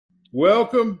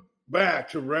Welcome back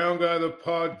to Round Guy the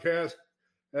podcast.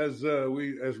 As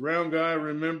Round Guy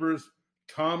remembers,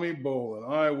 Tommy Bolin,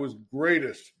 Iowa's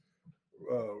greatest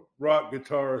rock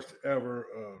guitarist ever.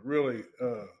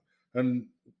 And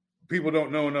people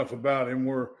don't know enough about him.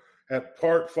 We're at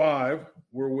part 5.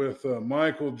 We're with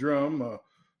Michael Drum,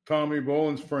 Tommy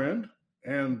Bolin's friend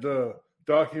and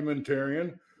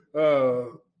documentarian.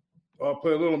 I'll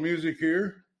play a little music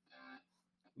here,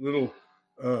 little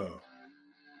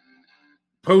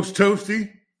post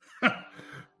toasty.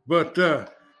 But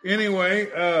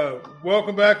anyway,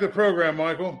 welcome back to the program,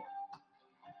 Michael.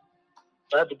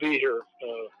 Glad to be here.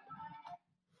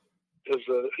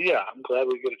 I'm glad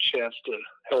we get a chance to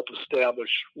help establish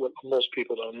what most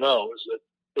people don't know, is that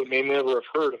they may never have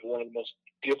heard of one of the most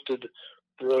gifted,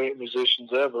 brilliant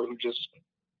musicians ever who just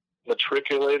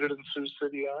matriculated in Sioux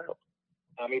City, Iowa,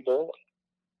 Tommy Bolin.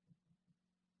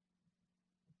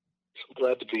 So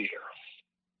glad to be here.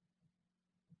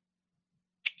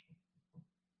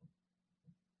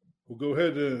 We'll go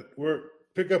ahead and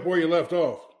pick up where you left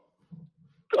off.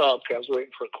 Oh, okay, I was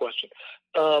waiting for a question.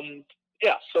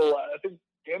 So I think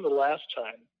the end of last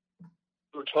time,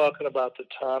 we were talking about that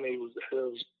Tommy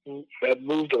had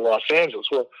moved to Los Angeles.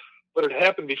 Well, what had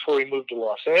happened before he moved to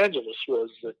Los Angeles was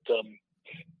that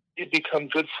he'd become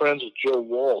good friends with Joe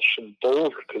Walsh in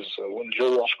Boulder, because when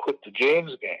Joe Walsh quit the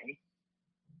James Gang,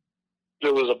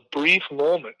 there was a brief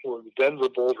moment where the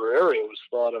Denver-Boulder area was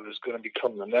thought of as going to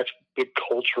become the next big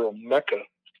cultural mecca,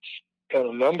 and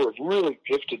a number of really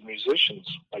gifted musicians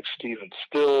like Stephen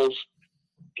Stills,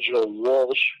 Joe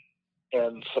Walsh,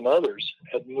 and some others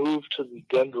had moved to the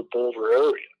Denver-Boulder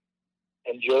area,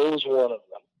 and Joe was one of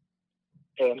them.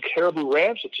 And Caribou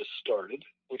Ranch had just started,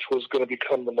 which was going to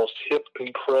become the most hip,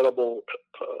 incredible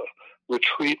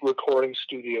retreat recording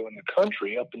studio in the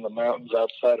country up in the mountains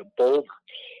outside of Boulder.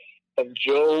 And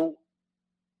Joe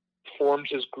formed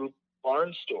his group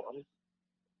Barnstorm,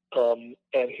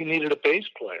 and he needed a bass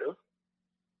player.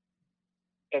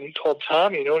 And he called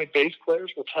Tommy. You know any bass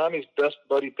players? Well, Tommy's best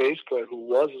buddy bass player, who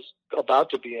was about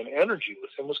to be in Energy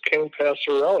with him, was Kenny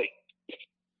Passarelli.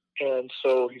 And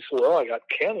so he said, well, I got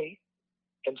Kenny.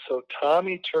 And so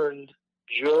Tommy turned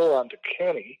Joe onto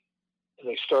Kenny, and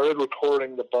they started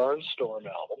recording the Barnstorm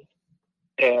album.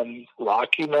 And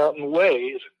Rocky Mountain Way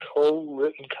is a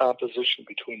co-written composition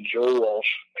between Joe Walsh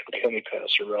and Kenny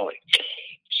Passarelli.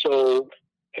 So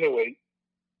anyway,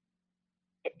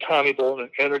 Tommy Bolin and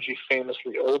Energy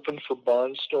famously opened for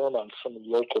Barnstorm on some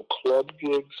local club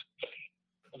gigs.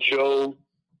 Joe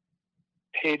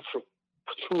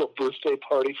threw a birthday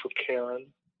party for Karen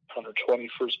on her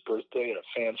 21st birthday at a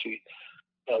fancy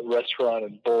restaurant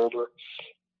in Boulder.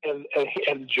 And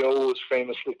Joe was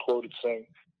famously quoted saying,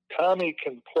 Tommy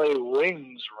can play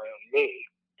rings around me.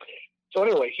 So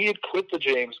anyway, he had quit the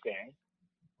James Gang,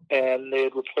 and they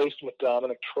had replaced him with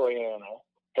Dominic Troiano,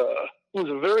 who was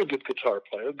a very good guitar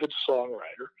player, a good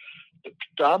songwriter. But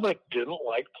Dominic didn't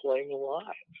like playing live.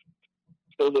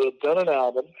 So they had done an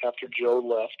album after Joe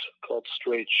left called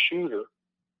Straight Shooter,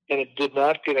 and it did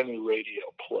not get any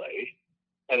radio play,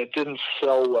 and it didn't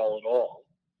sell well at all.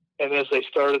 And as they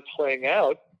started playing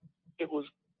out, it was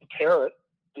apparent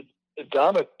that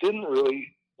Dominic didn't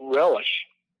really relish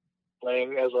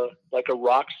playing like a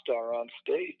rock star on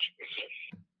stage.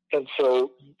 And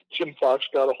so Jim Fox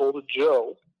got a hold of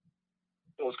Joe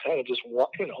and was kind of just,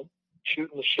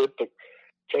 shooting the shit, but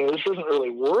saying, this isn't really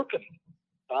working.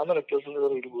 Dominic doesn't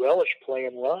really relish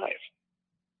playing live.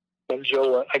 And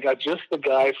Joe went, I got just the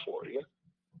guy for you,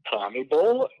 Tommy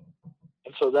Bolin.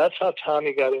 And so that's how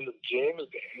Tommy got into the James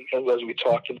Gang, and as we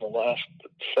talked in the last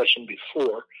session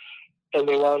before. And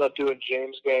they wound up doing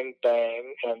James Gang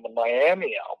Bang and the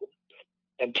Miami album.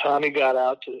 And Tommy got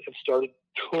out and started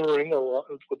touring along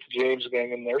with the James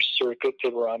Gang in their circuit. They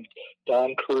were on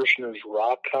Don Kirshner's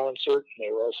rock concert, and they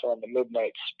were also on the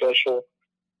Midnight Special.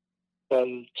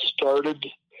 And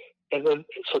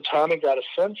so Tommy got a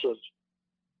sense of,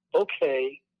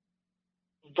 okay,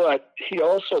 but he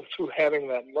also, through having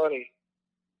that money,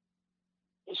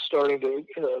 was starting to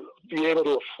be able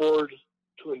to afford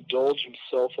to indulge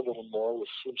himself a little more with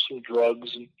some drugs,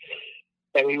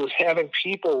 and he was having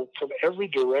people from every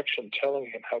direction telling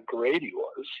him how great he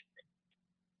was,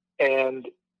 and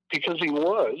because he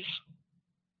was,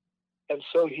 and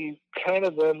so he kind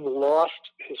of then lost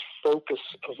his focus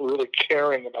of really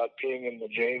caring about being in the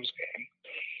James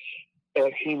Gang,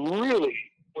 and he really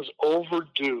was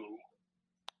overdue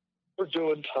for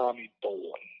doing Tommy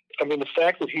Bolin. I mean, the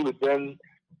fact that he would then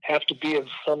have to be in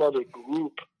some other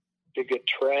group to get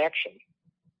traction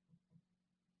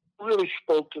really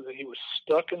spoke to that he was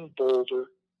stuck in Boulder,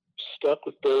 stuck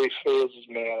with Barry Fay as his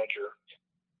manager,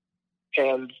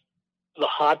 and the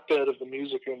hotbed of the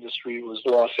music industry was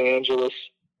Los Angeles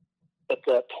at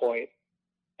that point,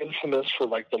 infamous for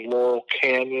like the Laurel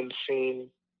Canyon scene.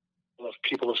 If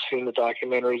people have seen the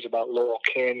documentaries about Laurel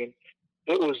Canyon,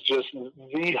 it was just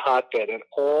the hotbed, and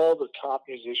all the top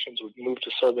musicians would move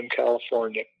to Southern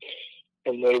California,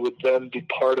 and they would then be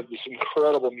part of this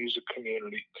incredible music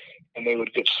community, and they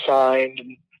would get signed,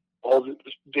 and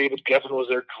David Geffen was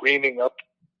there dreaming up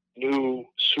new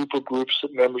super groups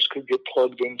that members could get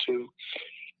plugged into.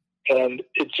 And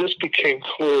it just became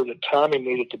clear that Tommy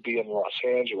needed to be in Los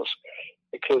Angeles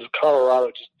because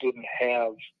Colorado just didn't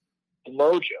have the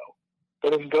mojo.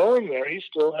 But in going there, he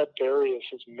still had Barry as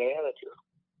his manager.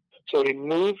 So he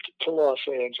moved to Los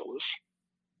Angeles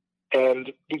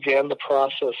and began the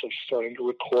process of starting to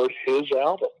record his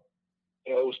album.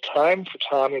 You know, it was time for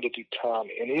Tommy to do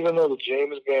Tommy. And even though the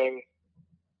James Gang,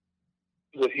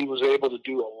 that he was able to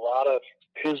do a lot of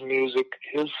his music,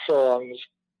 his songs,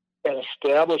 and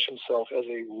establish himself as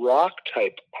a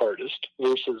rock-type artist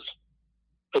versus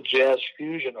a jazz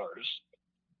fusion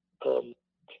artist,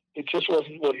 it just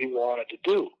wasn't what he wanted to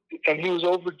do. And he was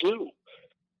overdue,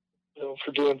 you know,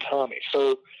 for doing Tommy.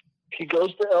 So he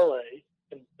goes to L.A.,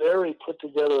 and Barry put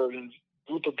together a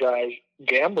group of guys,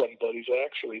 gambling buddies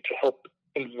actually, to help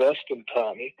invest in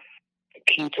Tommy and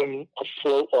keep him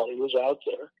afloat while he was out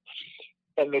there.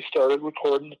 And they started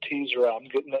recording the teaser album,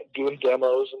 doing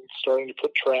demos and starting to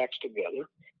put tracks together.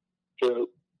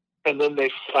 And then they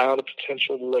found a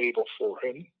potential label for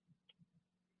him,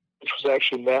 which was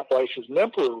actually Matt Weiss's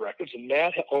Nemperor Records. And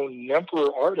Matt owned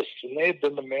Nemperor Artists, and they had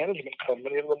been the management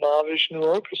company of the Mahavishnu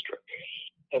Orchestra.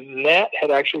 And Matt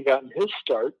had actually gotten his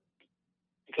start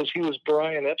because he was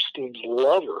Brian Epstein's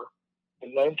lover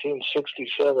in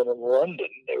 1967 in London.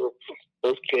 They were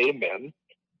both gay men.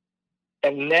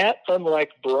 And Nat,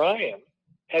 unlike Brian,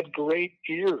 had great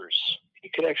ears. He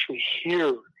could actually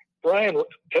hear. Brian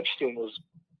Epstein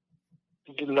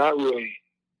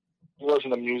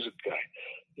wasn't a music guy.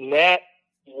 Nat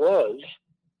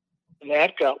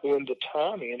got wind of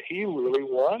Tommy, and he really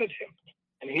wanted him.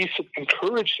 And he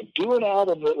encouraged him, do an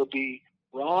album that would be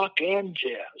rock and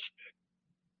jazz.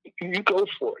 You go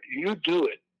for it. You do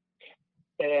it.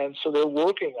 And so they're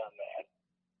working on that.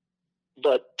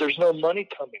 But there's no money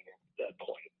coming in. That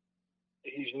point,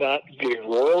 he's not getting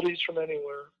royalties from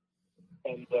anywhere,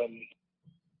 and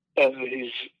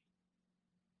he's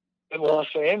in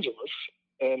Los Angeles,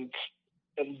 and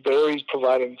Barry's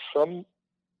providing some,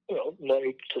 you know,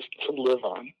 money to live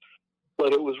on,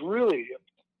 but it was really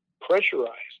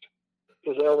pressurized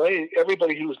because L.A.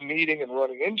 everybody he was meeting and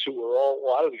running into were a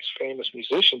lot of these famous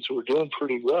musicians who were doing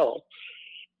pretty well,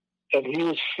 and he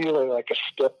was feeling like a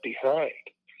step behind.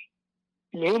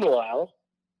 Meanwhile,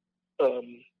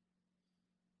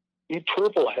 Deep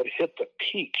Purple had hit the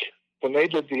peak when they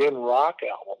did the In Rock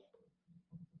album.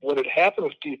 What had happened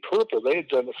with Deep Purple, they had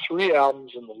done the 3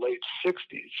 albums in the late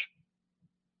 60s.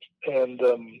 And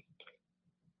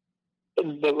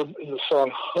the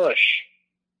song Hush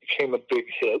became a big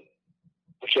hit,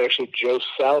 which actually Joe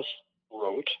South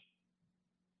wrote.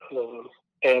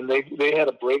 And they had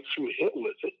a breakthrough hit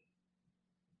with it.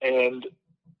 And,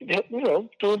 you know,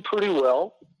 doing pretty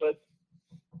well, but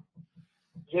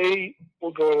they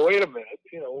were going, wait a minute,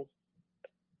 you know.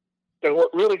 And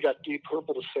what really got Deep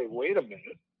Purple to say, wait a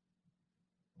minute,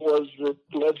 was that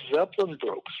Led Zeppelin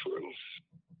broke through.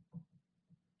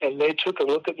 And they took a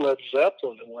look at Led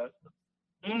Zeppelin and went,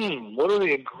 what are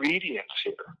the ingredients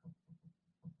here?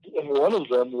 And one of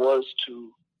them was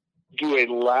to do a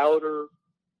louder,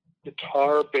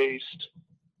 guitar-based,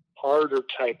 harder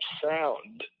type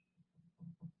sound.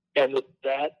 And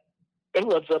and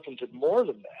Led Zeppelin did more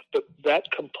than that, but that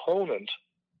component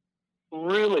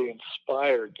really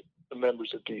inspired the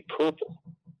members of Deep Purple,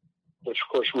 which, of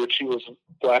course,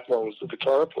 Blackmore was the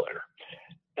guitar player.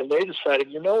 And they decided,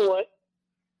 you know what?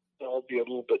 I'll be a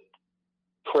little bit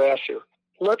crass here.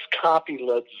 Let's copy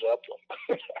Led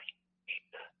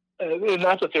Zeppelin.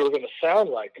 Not that they were going to sound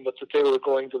like them, but that they were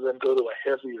going to then go to a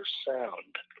heavier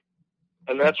sound.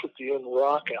 And that's what the In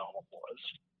Rock album was.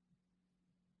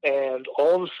 And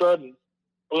all of a sudden,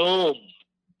 boom,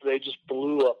 they just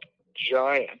blew up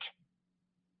giant.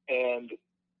 And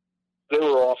they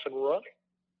were off and running.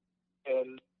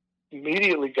 And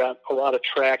immediately got a lot of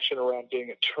traction around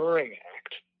being a touring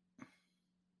act.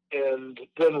 And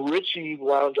then Ritchie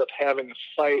wound up having a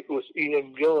fight with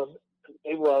Ian Gillan.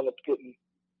 They wound up getting,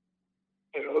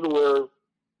 you know, to where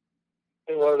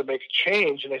they wanted to make a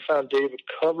change, and they found David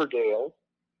Coverdale,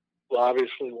 who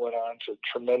obviously went on to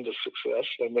tremendous success,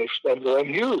 and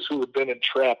Glenn Hughes, who had been in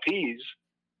Trapeze.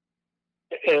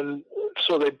 And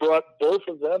so they brought both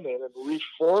of them in and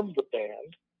reformed the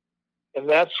band. And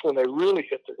that's when they really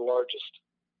hit their largest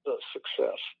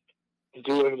success,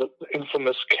 doing the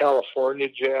infamous California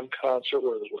Jam concert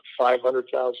where there were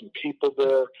 500,000 people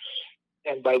there.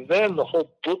 And by then, the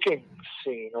whole booking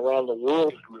scene around the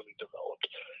world had really developed.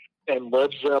 And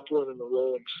Led Zeppelin and the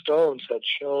Rolling Stones had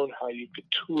shown how you could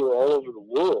tour all over the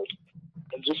world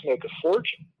and just make a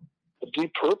fortune. The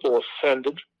Deep Purple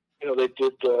ascended. They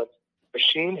did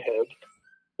Machine Head,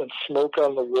 and Smoke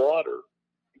on the Water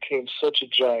became such a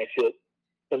giant hit.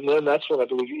 And then that's when I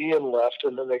believe Ian left,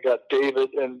 and then they got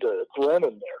David and Glenn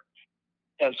in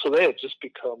there. And so they had just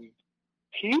become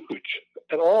huge,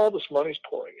 and all this money's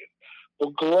pouring in.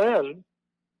 Well, Glenn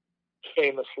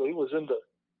famously was into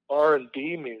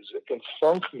R&B music and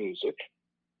funk music,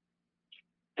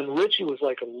 and Richie was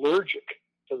like allergic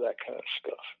to that kind of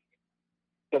stuff.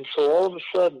 And so all of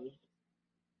a sudden,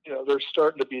 there's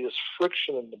starting to be this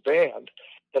friction in the band,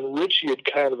 and Richie had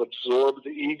kind of absorbed the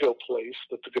ego place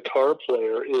that the guitar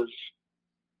player is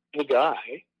the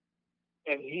guy.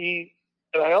 And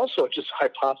I also just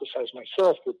hypothesized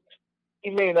myself that he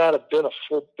may not have been a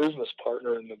full business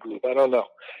partner in the group. I don't know.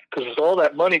 Because with all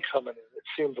that money coming in, it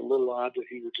seemed a little odd that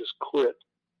he would just quit.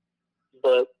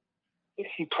 But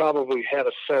he probably had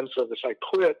a sense of, if I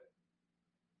quit,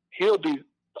 he'll be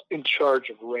in charge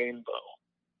of Rainbow.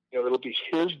 It'll be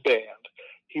his band.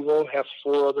 He won't have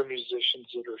 4 other musicians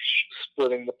that are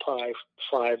splitting the pie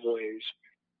 5 ways.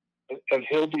 And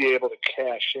he'll be able to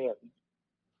cash in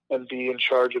and be in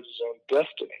charge of his own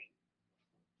destiny.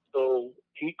 So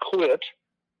he quit,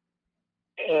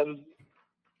 and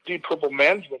Deep Purple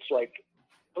management's like,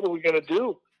 what are we going to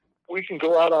do? We can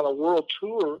go out on a world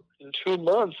tour in 2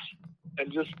 months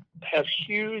and just have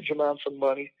huge amounts of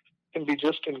money and be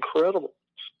just incredible.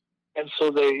 And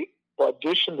so they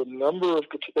auditioned a number of,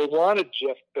 they wanted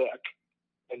Jeff Beck,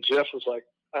 and Jeff was like,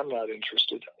 I'm not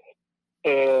interested.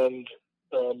 And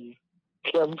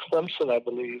Clem Clemson, I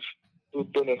believe,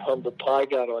 who'd been in Humble Pie,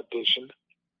 got auditioned,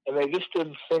 and they just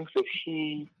didn't think that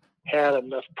he had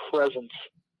enough presence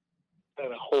to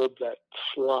hold that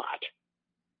slot.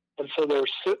 And so they were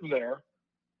sitting there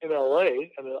in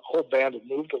L.A., and the whole band had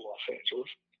moved to Los Angeles,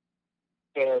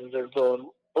 and they're going,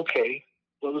 okay,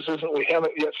 well, we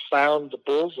haven't yet found the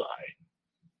bullseye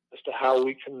as to how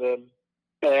we can then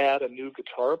add a new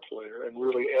guitar player and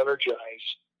really energize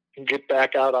and get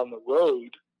back out on the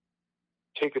road,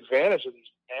 take advantage of these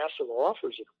massive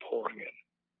offers that are pouring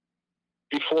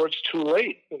in before it's too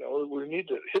late. We need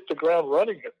to hit the ground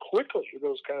running quickly. There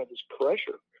was kind of this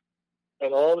pressure.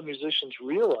 And all the musicians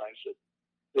realized that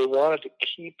they wanted to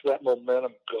keep that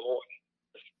momentum going.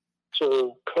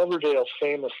 So Coverdale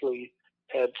famously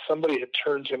somebody had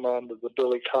turned him on to the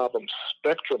Billy Cobham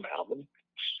Spectrum album,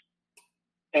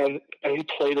 and he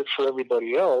played it for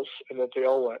everybody else, and then they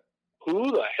all went, who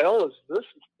the hell is this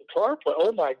guitar player?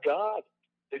 Oh my God.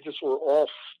 They just were all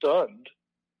stunned,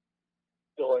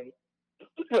 going,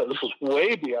 this is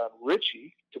way beyond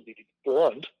Richie, to be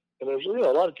blunt. And there's a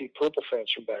lot of Deep Purple fans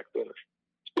from back then who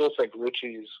still think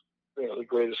Richie is the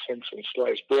greatest thing since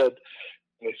sliced bread,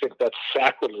 and they think that's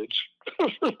sacrilege.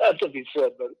 Not to be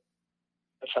said, but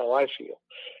that's how I feel.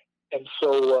 And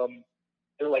so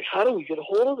they're like, how do we get a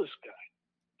hold of this guy?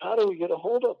 How do we get a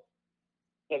hold of him?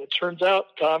 And it turns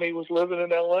out Tommy was living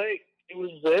in L.A. He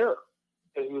was there,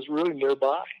 and he was really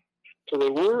nearby. So they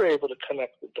were able to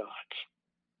connect the dots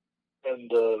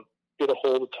and get a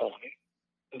hold of Tommy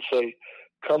and say,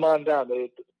 come on down.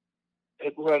 They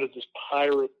had rented this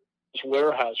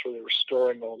warehouse where they were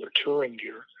storing all their touring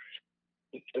gear.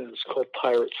 It was called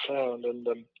Pirate Sound, and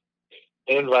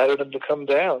they invited him to come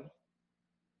down.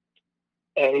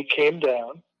 And he came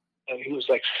down, and he was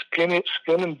like skin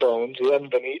and bones. He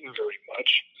hadn't been eating very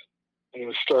much. And he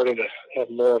was starting to have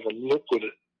more of a liquid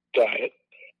diet.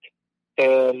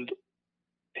 And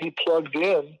he plugged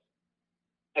in,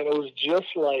 and it was just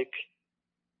like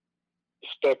the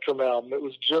Spectrum album. It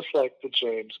was just like the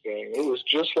James Gang. It was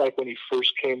just like when he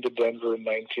first came to Denver in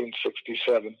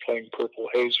 1967 playing Purple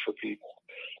Haze for people.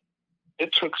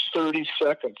 It took 30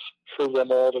 seconds for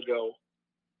them all to go,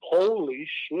 holy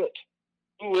shit.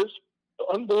 Who is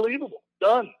unbelievable?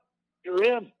 Done. You're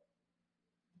in.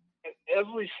 And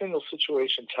every single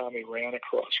situation Tommy ran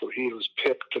across where he was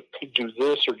picked to do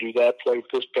this or do that, play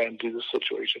with this band, do this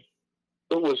situation,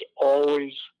 it was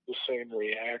always the same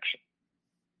reaction.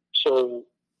 So,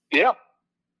 yeah,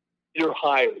 you're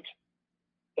hired.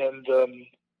 And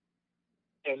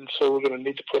so we're going to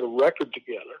need to put a record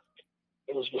together.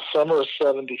 It was the summer of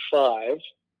 75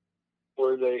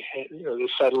 where they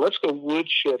decided, let's go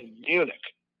woodshed in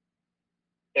Munich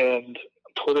and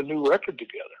put a new record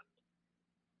together.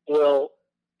 Well,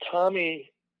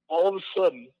 Tommy all of a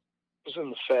sudden was in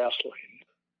the fast lane.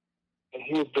 And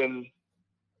he had been,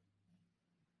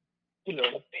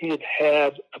 he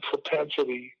had a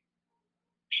propensity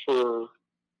for,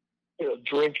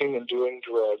 drinking and doing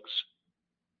drugs.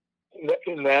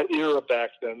 In that era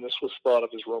back then, this was thought of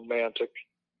as romantic.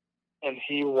 And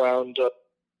he wound up,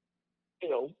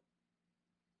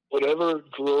 whatever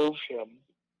drove him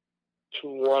to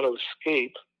want to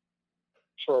escape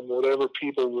from whatever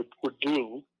people would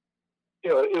do,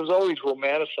 it was always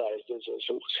romanticized as it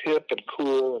was hip and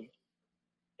cool,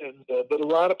 but a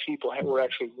lot of people were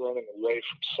actually running away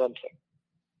from something,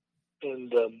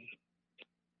 and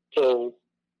so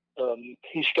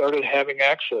he started having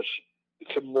access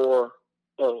to more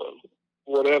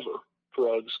whatever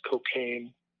drugs,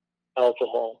 cocaine,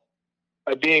 alcohol,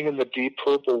 by being in the Deep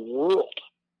Purple world,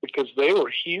 because they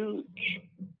were huge.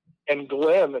 And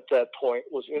Glenn at that point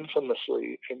was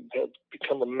infamously and had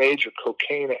become a major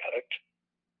cocaine addict.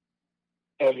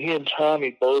 And he and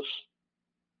Tommy both,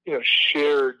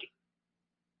 shared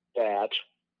that.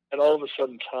 And all of a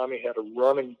sudden, Tommy had a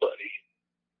running buddy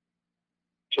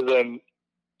to then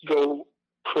go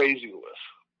crazy with.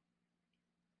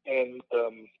 And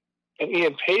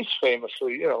Ian Pace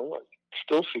famously, I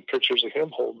still see pictures of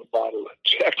him holding a bottle of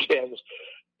Jack Daniels.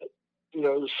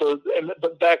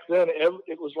 But back then,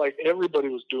 it was like everybody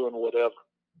was doing whatever.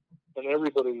 And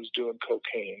everybody was doing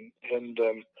cocaine. And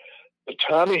but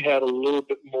Tommy had a little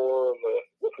bit more of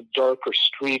a darker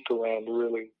streak around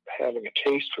really having a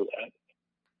taste for that.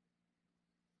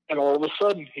 And all of a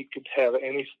sudden, he could have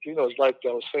any, it's like I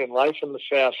was saying, Life in the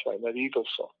Fast Lane, that Eagles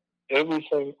song.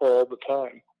 Everything all the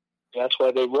time. And that's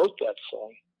why they wrote that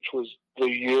song, which was the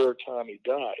year Tommy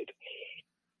died.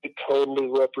 It totally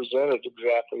represented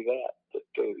exactly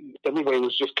that everybody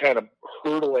was just kind of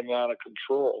hurtling out of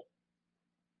control.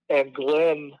 And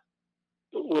Glenn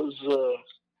was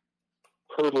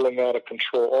hurtling out of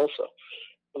control also.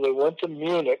 And they went to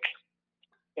Munich,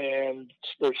 and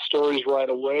their stories right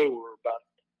away were about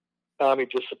Tommy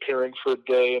disappearing for a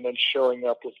day and then showing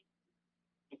up with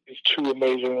these two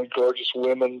amazingly gorgeous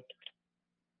women.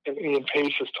 And Ian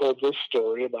Pace has told this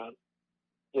story about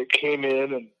they came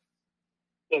in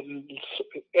and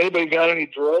anybody got any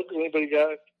drugs? Anybody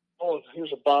got,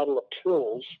 here's a bottle of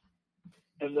pills.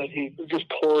 And then he just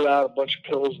poured out a bunch of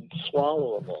pills and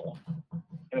swallowed them all.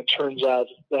 And it turns out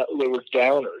that they were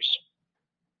downers.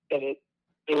 And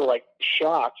they were like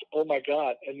shocked. Oh my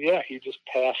God. And yeah, he just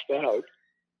passed out.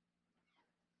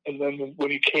 And then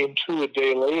when he came to a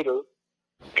day later,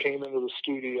 came into the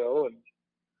studio and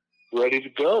ready to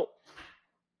go.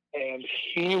 And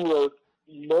he wrote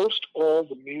most all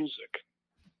the music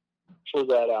for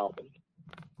that album.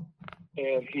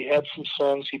 And he had some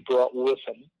songs he brought with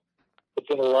him, but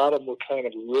then a lot of them were kind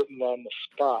of written on the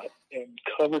spot, and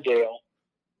Coverdale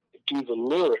would do the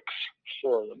lyrics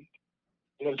for them.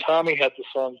 And then Tommy had the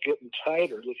song Getting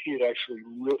Tighter that he had actually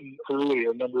written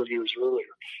earlier, a number of years earlier.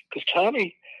 Because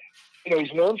Tommy,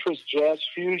 he's known for his jazz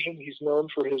fusion, he's known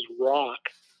for his rock,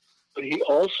 but he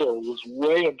also was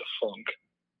way into funk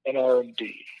and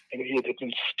R&B, and he had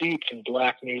been steeped in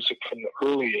black music from the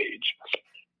early age.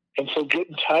 And so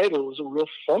Getting Tighter was a real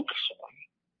funk song.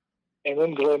 And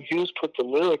then Glenn Hughes put the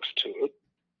lyrics to it.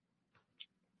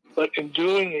 But in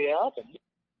doing the album,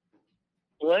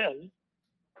 Glenn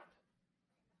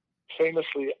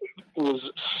famously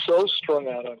was so strung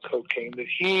out on cocaine that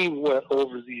he went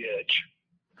over the edge.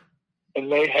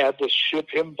 And they had to ship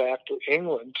him back to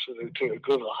England to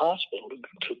go to the hospital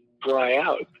to dry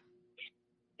out.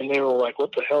 And they were like,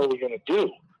 what the hell are we going to do?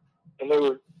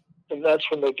 And that's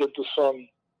when they did the song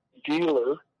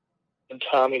Dealer, and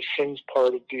Tommy sings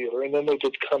part of Dealer. And then they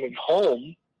did Coming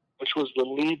Home, which was the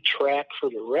lead track for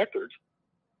the record.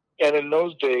 And in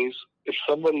those days, if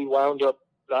somebody wound up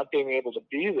not being able to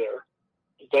be there,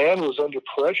 the band was under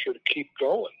pressure to keep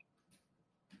going.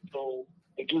 So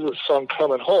they do this song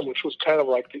Coming Home, which was kind of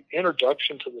like the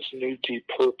introduction to this new Deep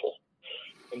Purple.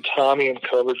 And Tommy and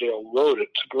Coverdale wrote it.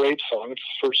 It's a great song. It's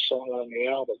the first song on the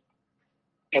album.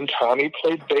 And Tommy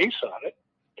played bass on it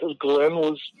because Glenn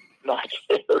was not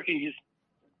there. He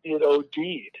had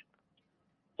OD'd.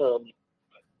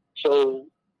 So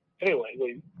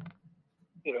anyway,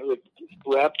 they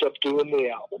wrapped up doing the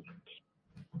album.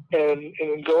 And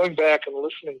in going back and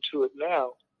listening to it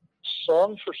now,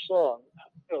 song for song,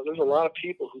 there's a lot of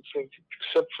people who think,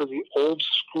 except for the old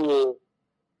school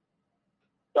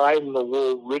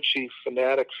dyed-in-the-wool Ritchie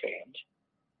fanatic fans,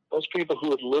 most people who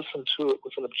would listen to it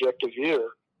with an objective ear,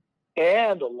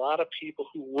 and a lot of people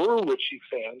who were Ritchie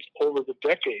fans over the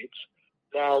decades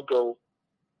now go,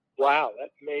 wow, that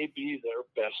may be their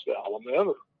best album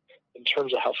ever, in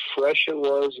terms of how fresh it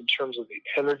was, in terms of the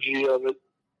energy of it,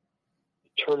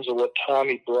 in terms of what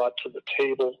Tommy brought to the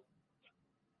table.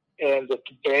 And that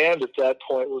the band at that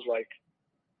point was like,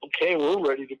 okay, we're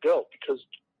ready to go, because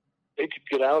they could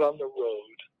get out on the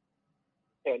road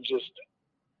and just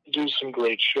do some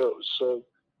great shows. So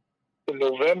in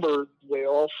November, they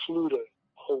all flew to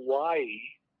Hawaii,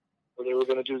 where they were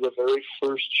going to do the very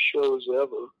first shows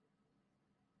ever.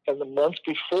 And the month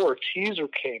before, Teaser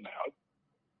came out.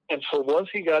 And so once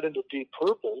he got into Deep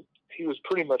Purple, he was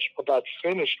pretty much about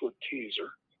finished with Teaser.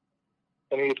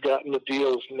 And he had gotten the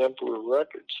deal with Emperor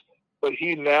Records. But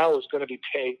he now was going to be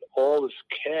paid all this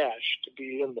cash to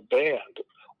be in the band,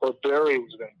 or Barry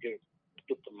was going to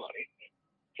get the money.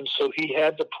 And so he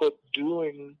had to put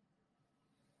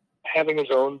having his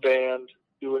own band,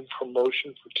 doing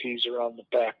promotion for Teaser on the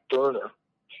back burner,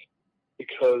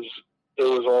 because there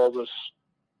was all this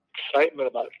excitement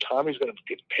about it. Tommy's going to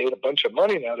get paid a bunch of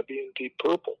money now to be in Deep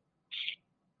Purple.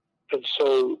 And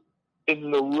so in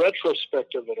the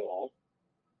retrospect of it all,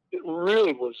 it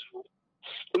really was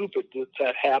stupid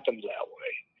that happened that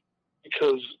way,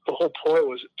 because the whole point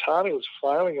was that Tommy was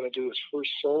finally going to do his first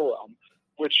solo album,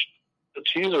 which the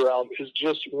Teaser album is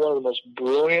just one of the most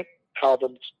brilliant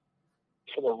albums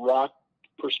from a rock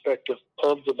perspective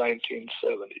of the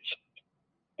 1970s.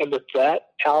 And that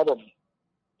album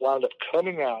wound up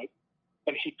coming out,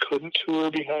 and he couldn't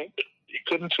tour behind it. He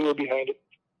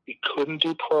couldn't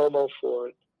do promo for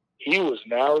it. He was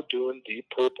now doing Deep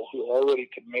Purple, who already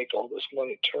could make all this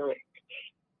money touring.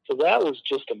 So that was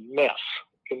just a mess,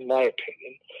 in my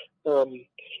opinion.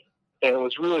 And it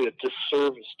was really a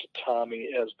disservice to Tommy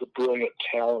as the brilliant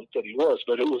talent that he was.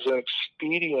 But it was an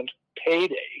expedient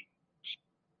payday,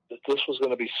 that this was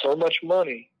going to be so much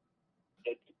money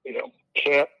that,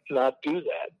 can't not do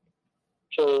that.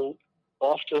 So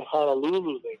off to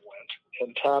Honolulu they went.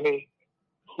 And Tommy,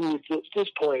 who at this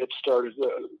point had started,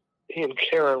 he and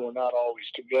Karen were not always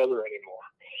together anymore.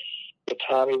 But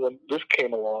Tommy, when this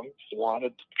came along,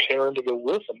 wanted Karen to go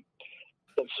with him.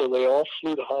 And so they all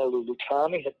flew to Honolulu.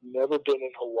 Tommy had never been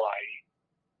in Hawaii.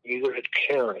 Neither had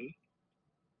Karen.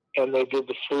 And they did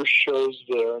the first shows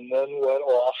there, and then went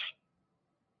off,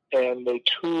 and they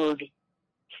toured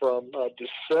from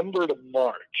December to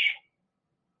March.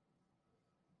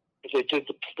 They did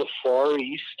the Far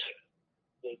East.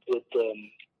 They did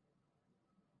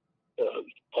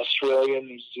Australia,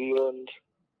 New Zealand,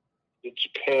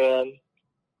 Japan,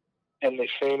 and they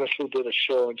famously did a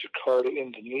show in Jakarta,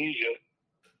 Indonesia,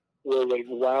 where they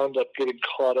wound up getting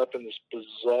caught up in this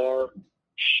bizarre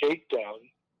shakedown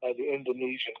by the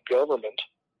Indonesian government,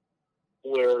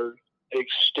 where they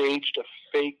staged a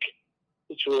fake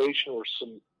situation where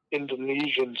some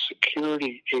Indonesian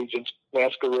security agents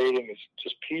masquerading as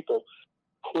just people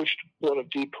pushed one of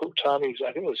Tommy's,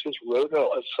 I think it was his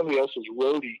somebody else's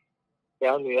roadie,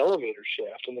 down the elevator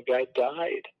shaft, and the guy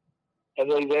died. And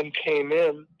they then came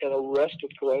in and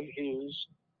arrested Glenn Hughes,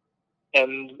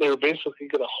 and they were basically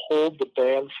going to hold the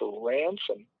band for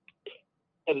ransom.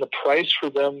 And the price for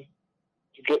them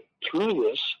to get through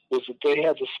this was that they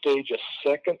had to stage a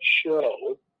second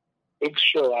show, big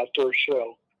show, outdoor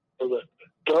show, where the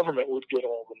government would get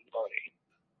all the money.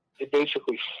 They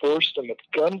basically forced them at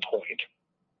gunpoint.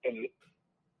 And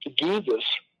to do this,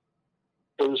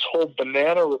 this whole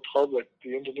Banana Republic,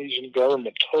 the Indonesian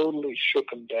government totally shook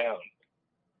them down.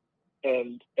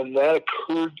 And that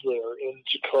occurred there in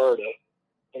Jakarta,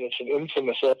 and it's an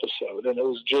infamous episode. And it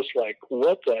was just like,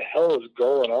 what the hell is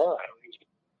going on? It was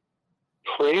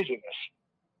craziness.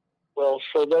 Well,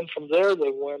 so then from there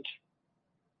they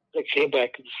came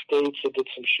back to the States, they did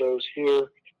some shows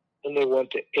here, and they went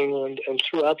to England. And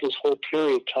throughout this whole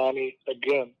period, Tommy,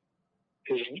 again,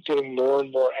 is getting more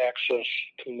and more access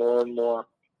to more and more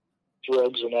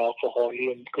drugs and alcohol.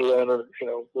 He and Glenn are,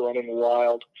 running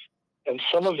wild. And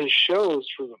some of his shows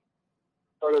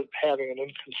started having an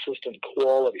inconsistent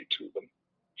quality to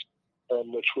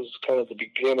them, which was kind of the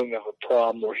beginning of a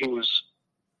problem where he would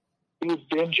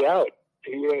binge out.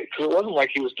 Because it wasn't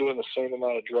like he was doing the same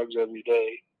amount of drugs every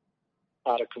day,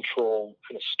 out of control,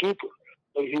 in a stupor.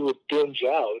 But he would binge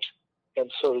out,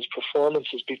 and so his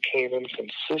performances became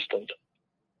inconsistent.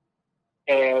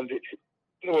 And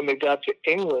when they got to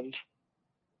England,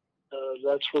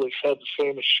 that's where they had the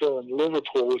famous show in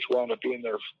Liverpool, which wound up being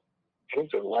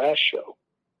their last show.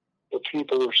 The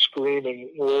people were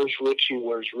screaming, "Where's Richie?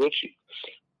 Where's Richie?"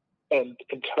 And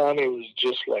Tommy was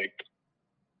just like,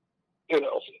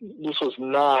 this was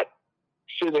not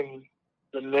fitting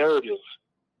the narrative.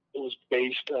 It was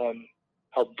based on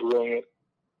how brilliant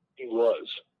he was.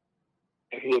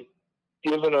 And he had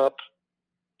given up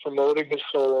promoting his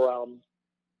solo album.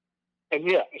 And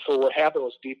so what happened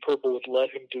was Deep Purple would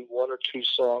let him do one or two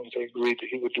songs. They agreed that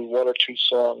he would do one or two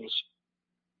songs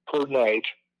per night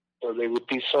or they would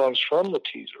be songs from the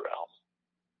teaser album.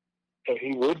 And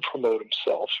he would promote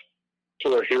himself to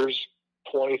where here's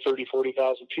 20, 30,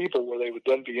 40,000 people, where they would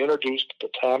then be introduced to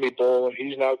Tommy Bolin.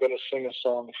 He's now going to sing a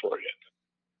song for you.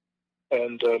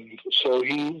 And so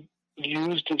he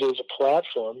used it as a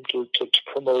platform to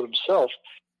promote himself.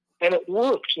 And it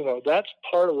worked. That's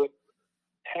part of what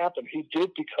happened. He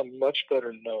did become much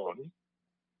better known.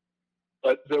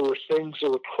 But there were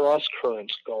cross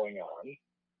currents going on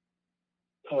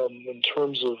in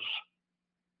terms of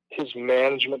his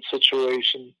management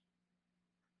situation,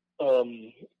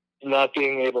 not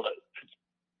being able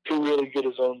to really get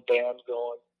his own band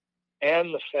going,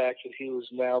 and the fact that he was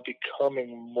now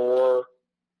becoming more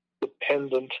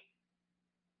dependent,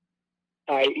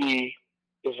 i.e.,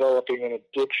 developing an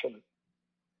addiction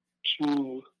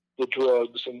to the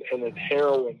drugs, and that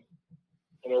heroin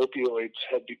and opioids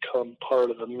had become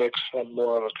part of the mix on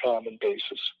more of a common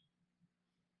basis.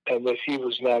 And that he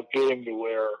was now getting to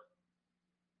where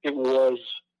it was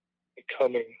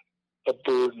becoming a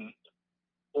burden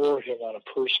for him on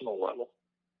a personal level.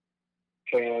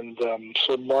 And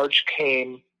so March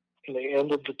came, and the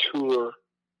end of the tour,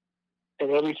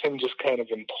 and everything just kind of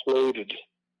imploded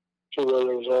to where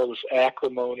there was all this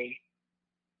acrimony,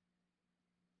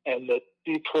 and that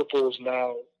Deep Purple is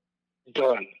now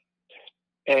done.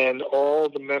 And all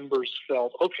the members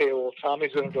felt, okay, well,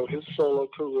 Tommy's going to go his solo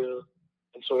career.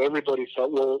 And so everybody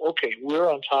thought, well, okay,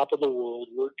 we're on top of the world.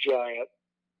 We're giant.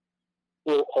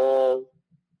 We'll all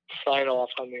sign off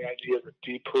on the idea that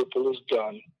Deep Purple is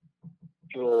done.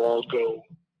 And we'll all go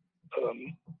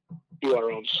do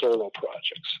our own solo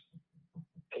projects.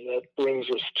 And that brings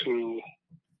us to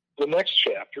the next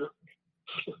chapter,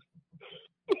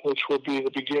 which will be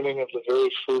the beginning of the very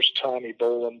first Tommy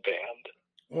Bolin band.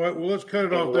 All right, well, let's cut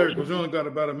it off there because we've only got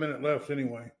about a minute left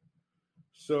anyway.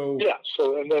 So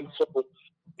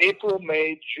April,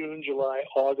 May, June, July,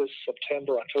 August,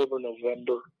 September, October,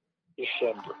 November,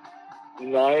 December.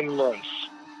 9 months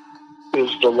is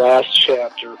the last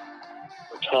chapter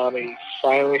where Tommy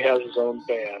finally has his own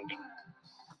band.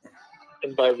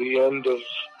 And by the end of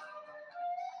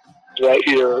that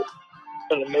year,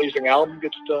 an amazing album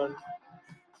gets done.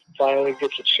 Finally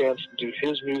gets a chance to do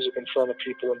his music in front of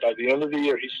people, and by the end of the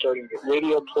year, he's starting to get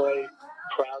radio play.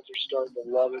 Crowds are starting to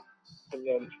love it, and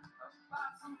then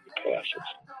he passes.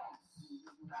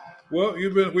 Well,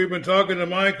 we've been talking to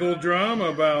Michael Drum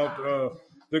about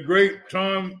the great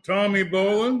Tommy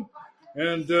Bolin,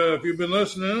 and if you've been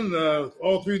listening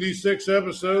all through these 6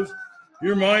 episodes,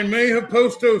 your mind may have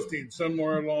post-toasted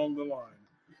somewhere along the line.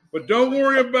 But don't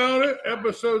worry about it.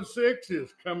 Episode 6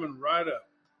 is coming right up.